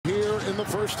in the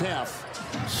first half.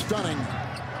 Stunning.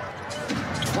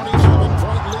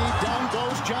 27-point lead. Down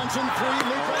goes Johnson. 3.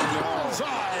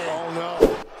 Oh,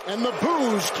 no. And the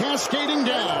boos cascading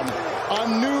down. A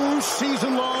new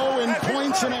season low in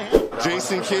points and a half.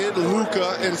 Jason Kidd,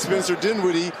 Luka, and Spencer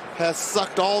Dinwiddie has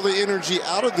sucked all the energy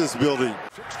out of this building.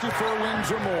 64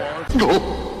 wins or more.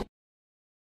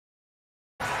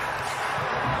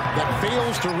 That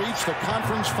fails to reach the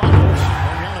conference finals.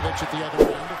 Marjanovic at the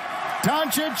other end.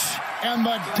 Doncic and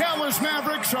the Dallas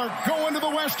Mavericks are going to the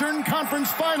Western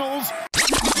Conference Finals.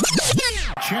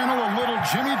 Channel a little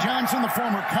Jimmy Johnson, the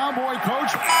former Cowboy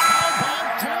coach. How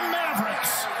about the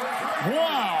Mavericks?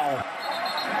 Wow.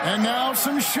 And now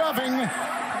some shoving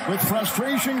with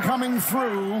frustration coming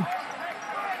through.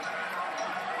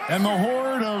 And the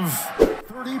horde of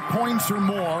 30 points or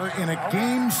more in a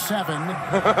Game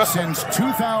 7 since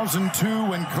 2002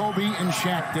 when Kobe and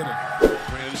Shaq did it.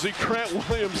 And see Grant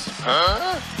Williams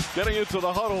getting into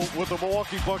the huddle with the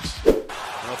Milwaukee Bucks. The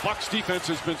Bucks defense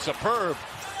has been superb.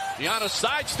 Giannis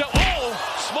sidestep. Oh,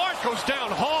 Smart goes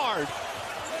down hard.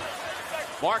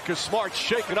 Marcus Smart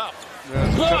shaken up.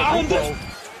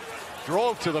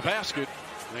 Drove to the basket.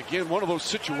 And again, one of those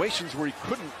situations where he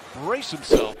couldn't brace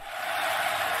himself.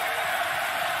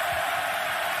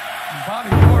 Bobby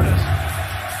Portis.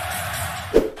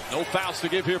 No fouls to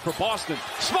give here for Boston.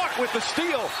 Smart with the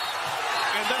steal.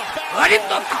 And then a foul.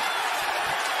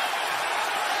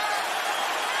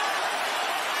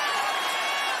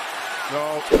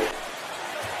 No.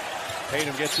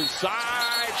 Tatum gets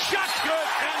inside. Shot's good.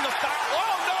 And the foul.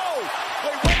 Oh, no.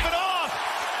 They wave it off.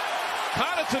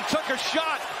 Connaughton took a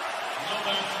shot.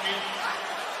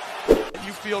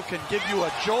 You feel can give you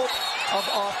a jolt of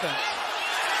offense.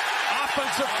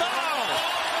 Offensive foul.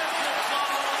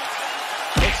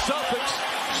 The Celtics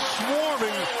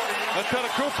swarming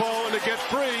Antetokounmpo, and to get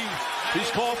free,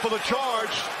 he's called for the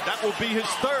charge. That will be his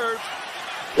third.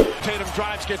 Tatum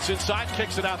drives, gets inside,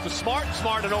 kicks it out to Smart.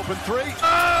 Smart an open 3. Too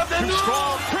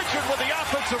strong. Pritchard with the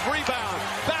offensive rebound.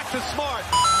 Back to Smart.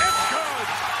 It's good.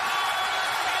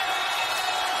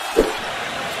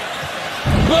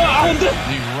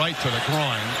 Knee right to the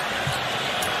groin.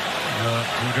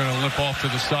 We're going to limp off to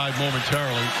the side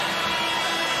momentarily.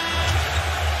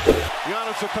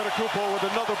 Giannis Antetokounmpo with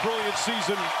another brilliant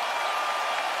season,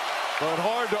 but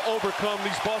hard to overcome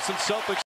these Boston Celtics.